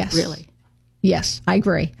 Yes. Really. Yes, I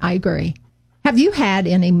agree. Have you had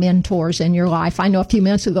any mentors in your life? I know a few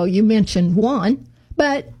minutes ago you mentioned one,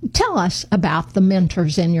 but tell us about the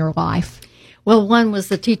mentors in your life. Well, one was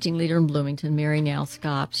the teaching leader in Bloomington, Mary Nell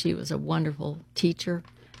Scott. She was a wonderful teacher.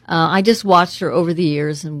 I just watched her over the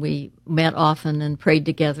years, and we met often and prayed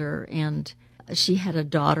together. And she had a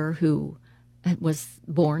daughter who was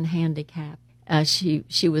born handicapped.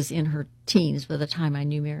 She was in her teens by the time I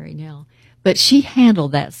knew Mary Nell. But she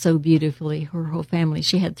handled that so beautifully, her whole family.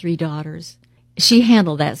 She had 3 daughters. She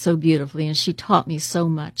handled that so beautifully, and she taught me so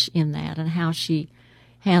much in that, and how she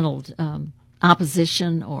handled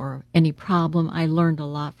opposition or any problem. I learned a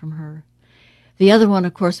lot from her. The other one,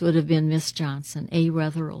 of course, would have been Miss Johnson, A.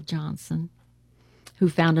 Rutherford Johnson, who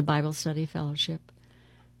founded Bible Study Fellowship,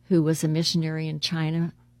 who was a missionary in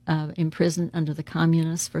China, imprisoned under the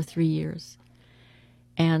communists for 3 years.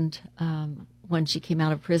 And when she came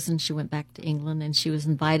out of prison, she went back to England, and she was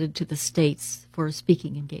invited to the States for a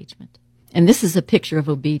speaking engagement. And this is a picture of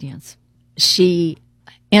obedience. She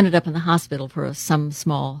ended up in the hospital for some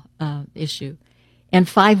small issue. And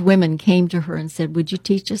 5 women came to her and said, "Would you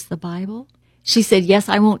teach us the Bible?" She said, "Yes,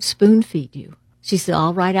 I won't spoon feed you." She said,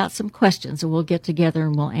 "I'll write out some questions, and we'll get together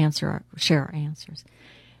and we'll share our answers."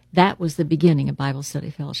 That was the beginning of Bible Study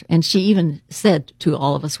Fellowship. And she even said to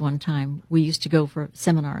all of us one time, we used to go for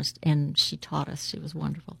seminars, and she taught us. She was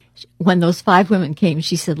wonderful. When those 5 women came,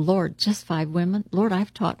 she said, "Lord, just 5 women? Lord,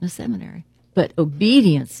 I've taught in a seminary." But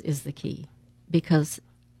obedience is the key, because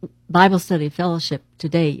Bible Study Fellowship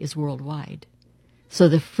today is worldwide. So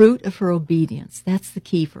the fruit of her obedience, that's the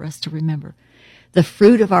key for us to remember. The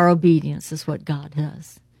fruit of our obedience is what God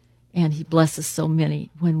does. And he blesses so many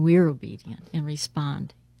when we're obedient and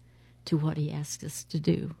respond to what he asks us to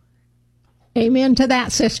do. Amen to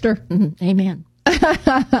that, sister. Mm-hmm. Amen.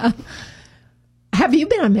 Have you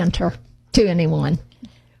been a mentor to anyone?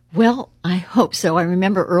 Well, I hope so. I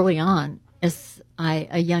remember early on as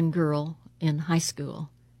a young girl in high school,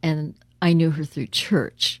 and I knew her through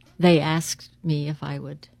church. They asked me if I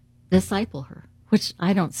would disciple her, which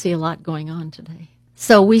I don't see a lot going on today.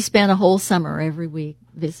 So we spent a whole summer every week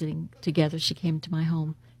visiting together. She came to my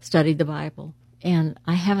home, studied the Bible, and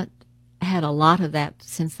I haven't had a lot of that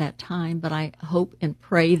since that time, but I hope and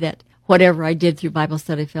pray that whatever I did through Bible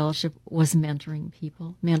Study Fellowship was mentoring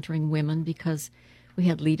people, mentoring women, because we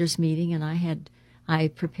had leaders meeting, and I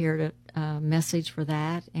prepared a message for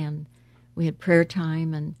that, and we had prayer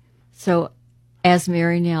time, and so as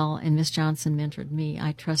Mary Nell and Miss Johnson mentored me,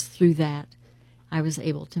 I trust through that I was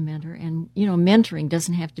able to mentor. And, mentoring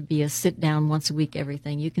doesn't have to be a sit-down once a week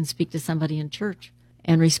everything. You can speak to somebody in church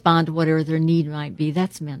and respond to whatever their need might be.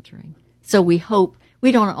 That's mentoring. So we hope,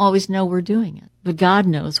 we don't always know we're doing it, but God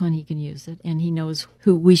knows when he can use it, and he knows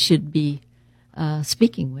who we should be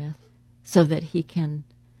speaking with so that he can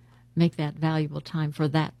make that valuable time for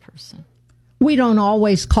that person. We don't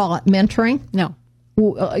always call it mentoring. No.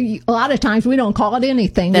 A lot of times we don't call it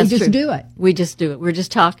anything. That's we just true. do it. We just do it. We're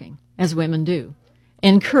just talking, as women do.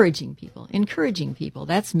 Encouraging people.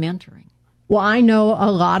 That's mentoring. Well, I know a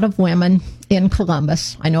lot of women in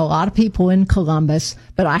Columbus. I know a lot of people in Columbus.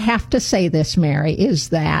 But I have to say this, Mary, is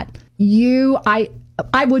that I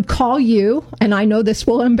would call you, and I know this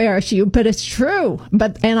will embarrass you, but it's true.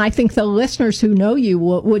 And I think the listeners who know you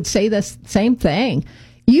would say the same thing.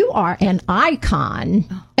 You are an icon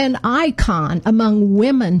among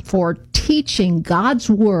women for teaching God's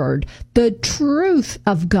Word, the truth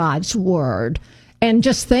of God's Word. And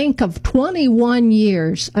just think of 21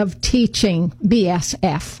 years of teaching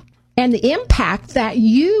BSF and the impact that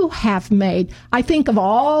you have made. I think of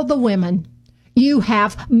all the women you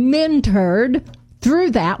have mentored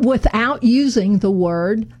through that without using the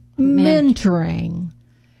word mentoring,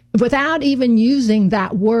 without even using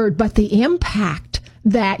that word, but the impact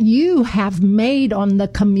that you have made on the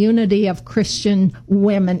community of Christian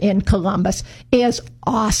women in Columbus is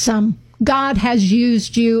awesome. God has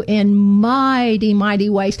used you in mighty, mighty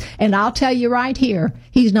ways. And I'll tell you right here,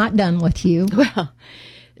 he's not done with you. Well,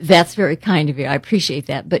 that's very kind of you. I appreciate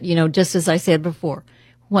that. But, just as I said before,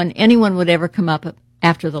 when anyone would ever come up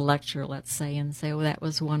after the lecture, let's say, and say, oh, that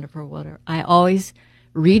was wonderful, whatever, I always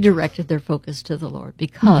redirected their focus to the Lord,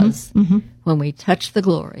 because when we touch the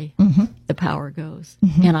glory, the power goes.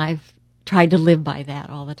 And I've tried to live by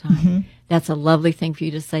that all the time. That's a lovely thing for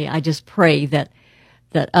you to say. I just pray that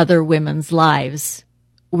other women's lives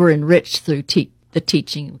were enriched through the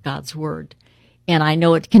teaching of God's Word. And I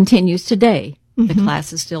know it continues today. The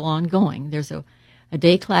class is still ongoing. There's a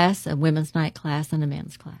day class, a women's night class, and a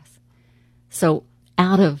men's class. So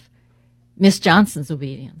out of Miss Johnson's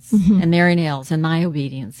obedience and Mary Nell's and my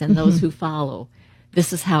obedience and those who follow,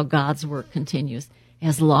 this is how God's work continues,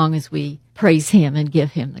 as long as we praise him and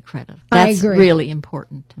give him the credit. That's really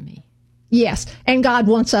important to me. Yes, and God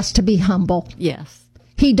wants us to be humble. Yes.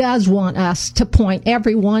 He does want us to point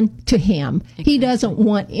everyone to him. Exactly. He doesn't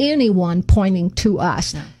want anyone pointing to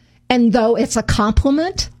us. No. And though it's a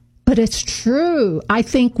compliment, but it's true, I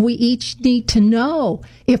think we each need to know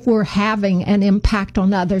if we're having an impact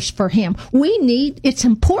on others for him. It's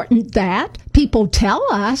important that people tell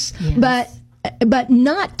us, yes, but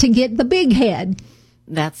not to get the big head.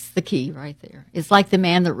 That's the key right there. It's like the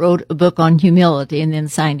man that wrote a book on humility and then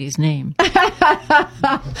signed his name.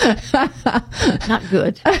 Not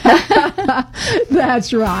good.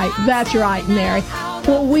 That's right. That's right, Mary.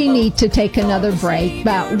 Well, we need to take another break,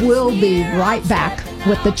 but we'll be right back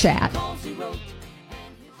with the chat.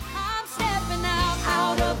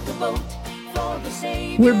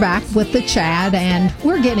 We're back with the chat, and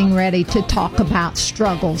we're getting ready to talk about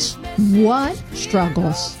struggles. What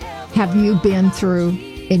struggles have you been through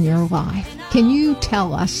in your life? Can you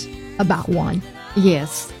tell us about one?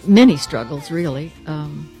 Yes, many struggles, really.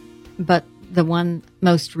 But the one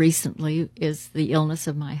most recently is the illness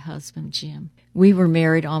of my husband, Jim. We were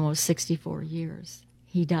married almost 64 years.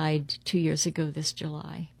 He died 2 years ago this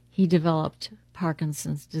July. He developed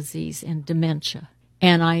Parkinson's disease and dementia.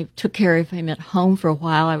 And I took care of him at home for a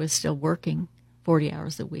while. I was still working 40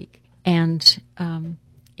 hours a week. And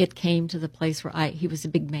it came to the place where he was a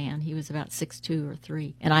big man. He was about 6'2" or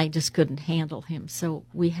 3, and I just couldn't handle him. So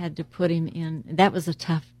we had to put him in. That was a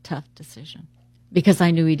tough decision because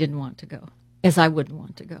I knew he didn't want to go. as I wouldn't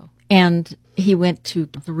want to go. And he went to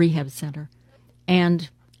the rehab center. And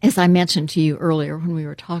as I mentioned to you earlier when we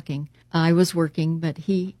were talking, I was working, but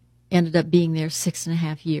he ended up being there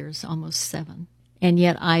 6.5 years, almost 7. And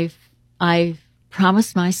yet I've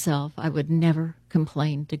promised myself I would never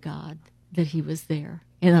complain to God that he was there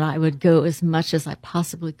and that I would go as much as I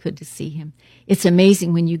possibly could to see him. It's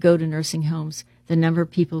amazing when you go to nursing homes, the number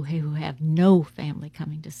of people who have no family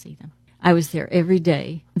coming to see them. I was there every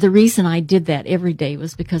day. The reason I did that every day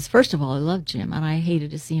was because, first of all, I loved Jim, and I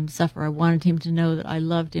hated to see him suffer. I wanted him to know that I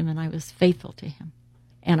loved him and I was faithful to him.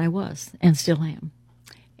 And I was, and still am.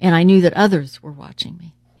 And I knew that others were watching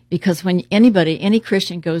me. Because when any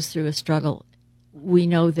Christian goes through a struggle, we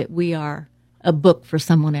know that we are a book for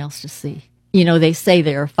someone else to see. You know, they say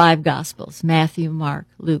there are 5 Gospels, Matthew, Mark,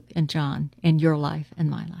 Luke, and John, and your life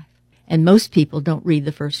and my life. And most people don't read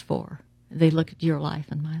the first 4. They look at your life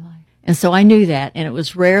and my life. And so I knew that, and it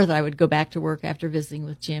was rare that I would go back to work after visiting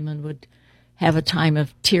with Jim and would have a time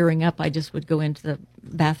of tearing up. I just would go into the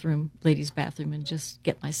bathroom, ladies' bathroom, and just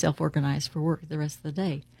get myself organized for work the rest of the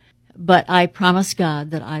day. But I promised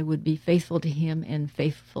God that I would be faithful to him and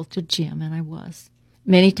faithful to Jim, and I was.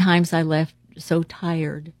 Many times I left so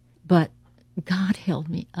tired, but God held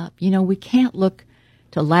me up. You know, we can't look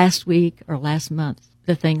to last week or last month,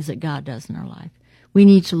 the things that God does in our life. We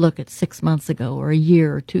need to look at 6 months ago or a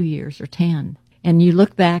year or 2 years or 10. And you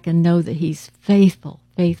look back and know that he's faithful,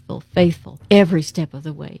 faithful, faithful every step of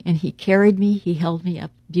the way. And he carried me. He held me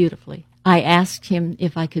up beautifully. I asked him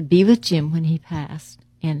if I could be with Jim when he passed,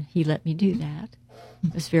 and he let me do that.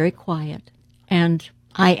 It was very quiet. And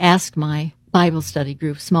I asked my Bible study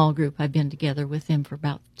group, small group, I've been together with them for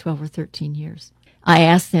about 12 or 13 years. I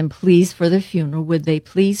asked them, please, for the funeral, would they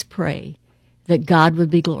please pray that God would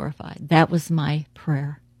be glorified? That was my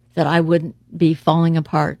prayer, that I wouldn't be falling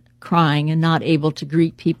apart, crying, and not able to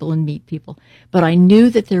greet people and meet people. But I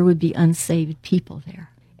knew that there would be unsaved people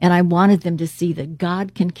there. And I wanted them to see that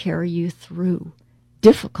God can carry you through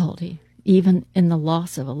difficulty, even in the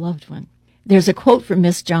loss of a loved one. There's a quote from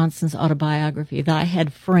Miss Johnson's autobiography that I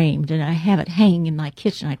had framed, and I have it hanging in my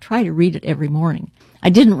kitchen. I try to read it every morning. I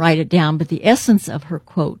didn't write it down, but the essence of her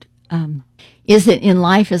quote is that in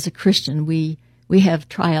life as a Christian, we have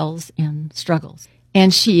trials and struggles.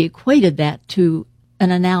 And she equated that to an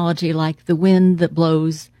analogy like the wind that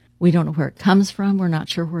blows. We don't know where it comes from. We're not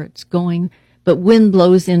sure where it's going. But wind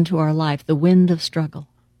blows into our life, the wind of struggle.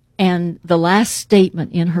 And the last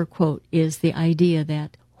statement in her quote is the idea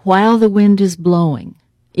that while the wind is blowing,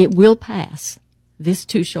 it will pass. This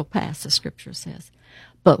too shall pass, the scripture says.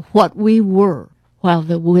 But what we were while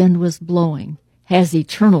the wind was blowing has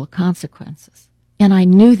eternal consequences. And I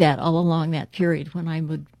knew that all along that period when I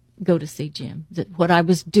would go to see Jim, that what I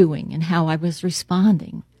was doing and how I was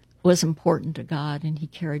responding was important to God, and he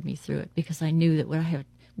carried me through it because I knew that I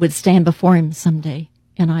would stand before him someday.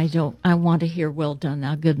 And I want to hear, well done,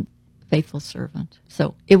 thou good, faithful servant.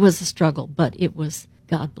 So it was a struggle, but it was,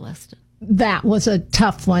 God blessed it. That was a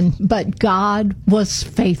tough one, but God was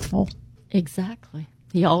faithful. Exactly.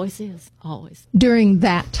 He always is, always. During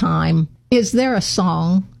that time, is there a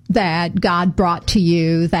song that God brought to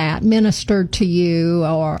you that ministered to you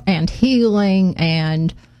and healing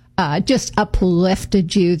and just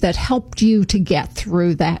uplifted you, that helped you to get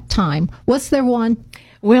through that time? Was there one?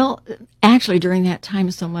 Well, actually, during that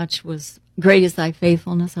time, so much was great is thy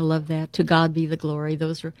faithfulness. I love that. To God be the glory.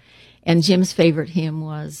 And Jim's favorite hymn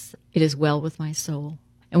was, It Is Well With My Soul.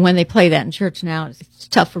 And when they play that in church now, it's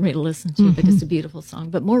tough for me to listen to, but it's a beautiful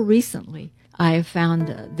song. But more recently, I have found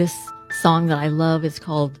this song that I love. It's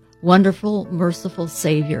called Wonderful, Merciful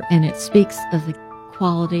Savior, and it speaks of the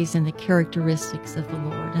qualities and the characteristics of the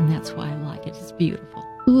Lord, and that's why I like it. It's beautiful.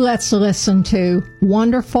 Let's listen to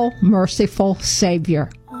Wonderful, Merciful Savior.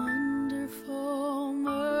 Wonderful,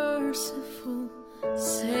 merciful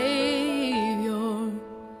Savior,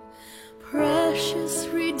 precious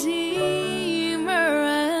Redeemer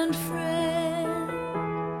and friend,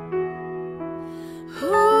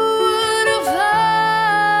 who would have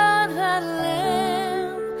thought that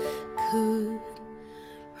Lamb could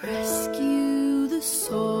rescue the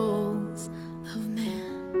souls of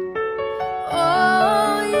men?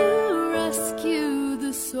 Oh, you rescue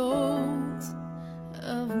the souls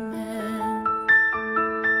of men.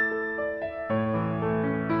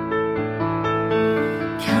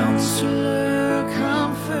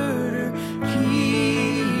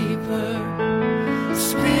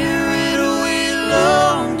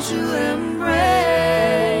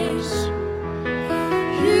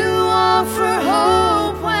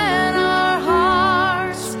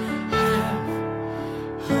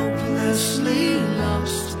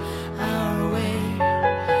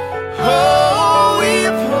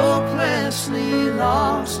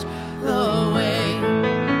 lost the way.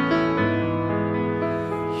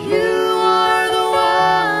 You are the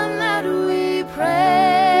one that we praise.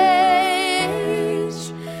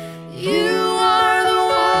 You are the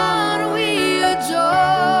one we adore.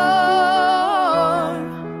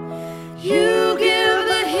 You give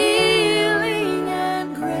the healing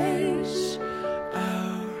and grace.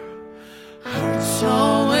 Our hearts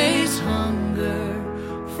always hunger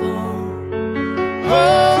for.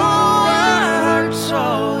 Oh, our hearts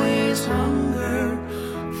always hunger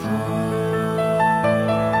for.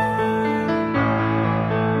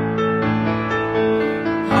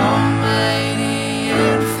 Almighty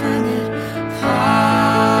infinite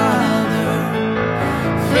Father,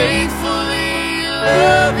 faithfully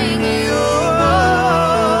loving you.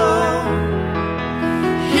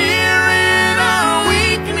 Here in our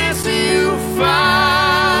weakness you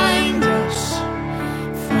find us,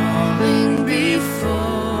 falling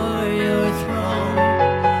before your throne.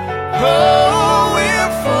 Oh,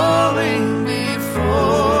 we're falling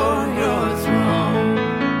before your throne.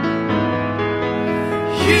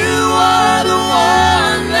 You are the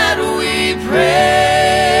one that we praise.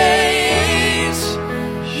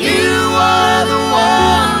 You are the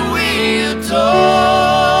one we adore.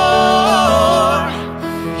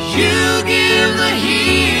 You give the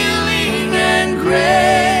healing and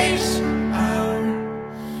grace. Our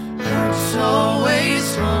hearts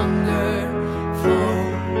always hunger for.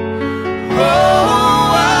 Oh,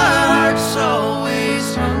 our hearts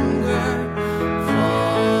always hunger for.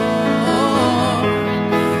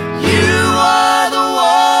 You are the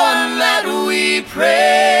one that we praise.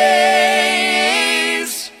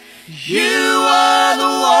 You are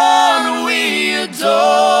the one we adore.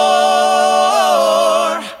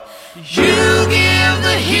 You give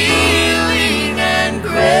the healing and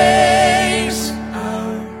grace.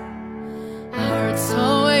 Our hearts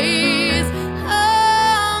always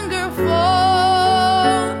hunger for.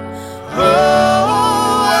 Oh,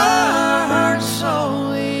 our hearts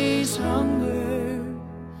always hunger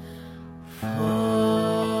for.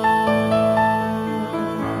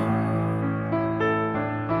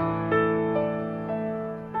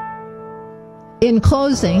 In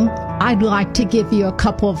closing, I'd like to give you a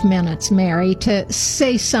couple of minutes, Mary, to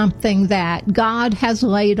say something that God has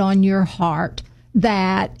laid on your heart,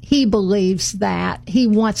 that He believes that He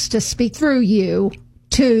wants to speak through you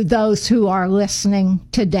to those who are listening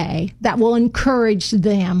today, that will encourage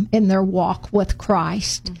them in their walk with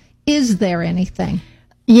Christ. Is there anything?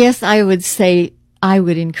 Yes, I would say I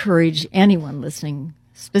would encourage anyone listening,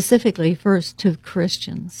 specifically first to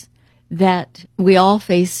Christians, that we all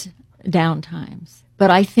face down times. But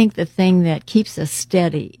I think the thing that keeps us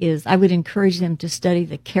steady is I would encourage them to study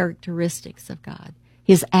the characteristics of God,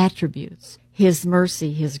 His attributes, His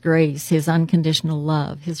mercy, His grace, His unconditional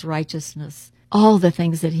love, His righteousness, all the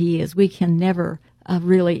things that He is. We can never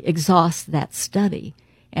really exhaust that study.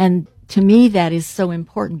 And to me, that is so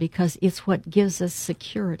important because it's what gives us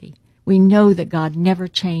security. We know that God never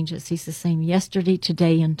changes. He's the same yesterday,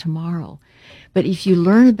 today, and tomorrow. But if you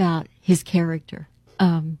learn about His character,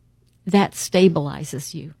 that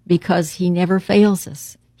stabilizes you because He never fails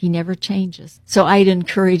us. He never changes. So I'd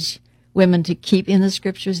encourage women to keep in the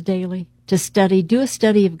Scriptures daily, to study, do a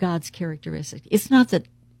study of God's characteristics. It's not that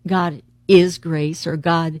God is grace or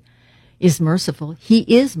God is merciful. He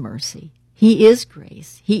is mercy. He is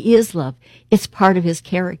grace. He is love. It's part of His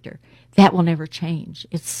character. That will never change.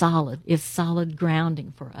 It's solid. It's solid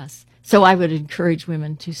grounding for us. So I would encourage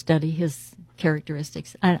women to study His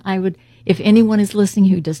characteristics. I would, if anyone is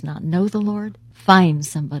listening who does not know the Lord, find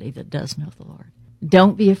somebody that does know the Lord.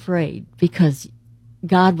 Don't be afraid because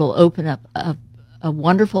God will open up a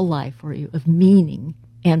wonderful life for you of meaning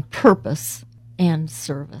and purpose and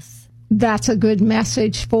service. That's a good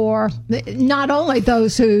message for not only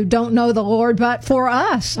those who don't know the Lord, but for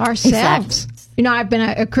us ourselves. Exactly. You know, I've been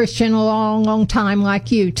a Christian a long, long time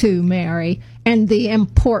like you too, Mary, and the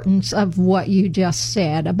importance of what you just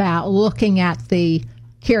said about looking at the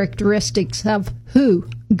characteristics of who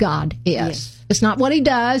God is. Yes. It's not what He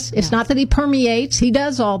does. It's not that He permeates. He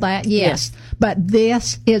does all that, yes. But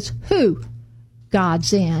this is who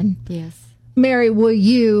God's in. Yes. Mary, will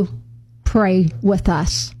you pray with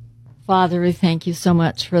us? Father, we thank you so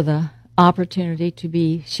much for the opportunity to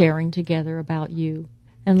be sharing together about you.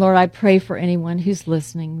 And Lord, I pray for anyone who's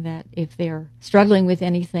listening that if they're struggling with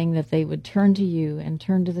anything, that they would turn to you and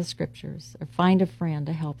turn to the Scriptures or find a friend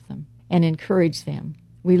to help them and encourage them.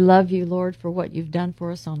 We love you, Lord, for what you've done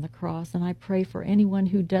for us on the cross. And I pray for anyone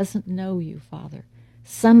who doesn't know you, Father.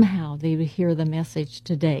 Somehow they would hear the message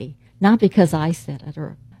today, not because I said it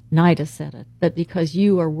or Nida said it, but because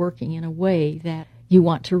you are working in a way that you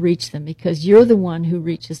want to reach them because you're the one who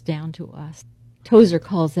reaches down to us. Tozer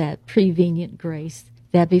calls that prevenient grace,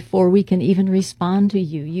 that before we can even respond to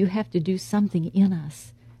you, you have to do something in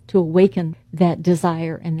us to awaken that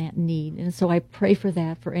desire and that need. And so I pray for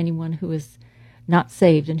that for anyone who is not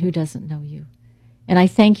saved and who doesn't know you. And I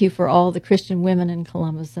thank you for all the Christian women in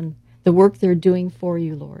Columbus and the work they're doing for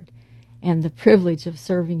you, Lord, and the privilege of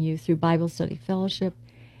serving you through Bible Study Fellowship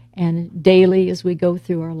and daily as we go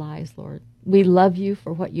through our lives, Lord. We love you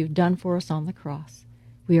for what you've done for us on the cross.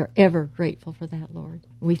 We are ever grateful for that, Lord.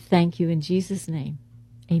 We thank you in Jesus' name.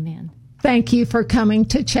 Amen. Thank you for coming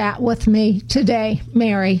to chat with me today,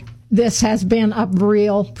 Mary. This has been a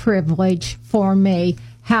real privilege for me,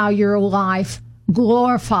 how your life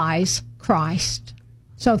glorifies Christ.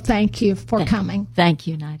 So thank you for coming. Thank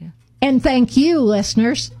you, Nida. And thank you,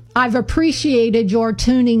 listeners. I've appreciated your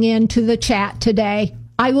tuning in to the chat today.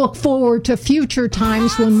 I look forward to future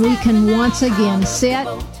times when we can once again sit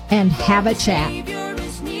and have a chat.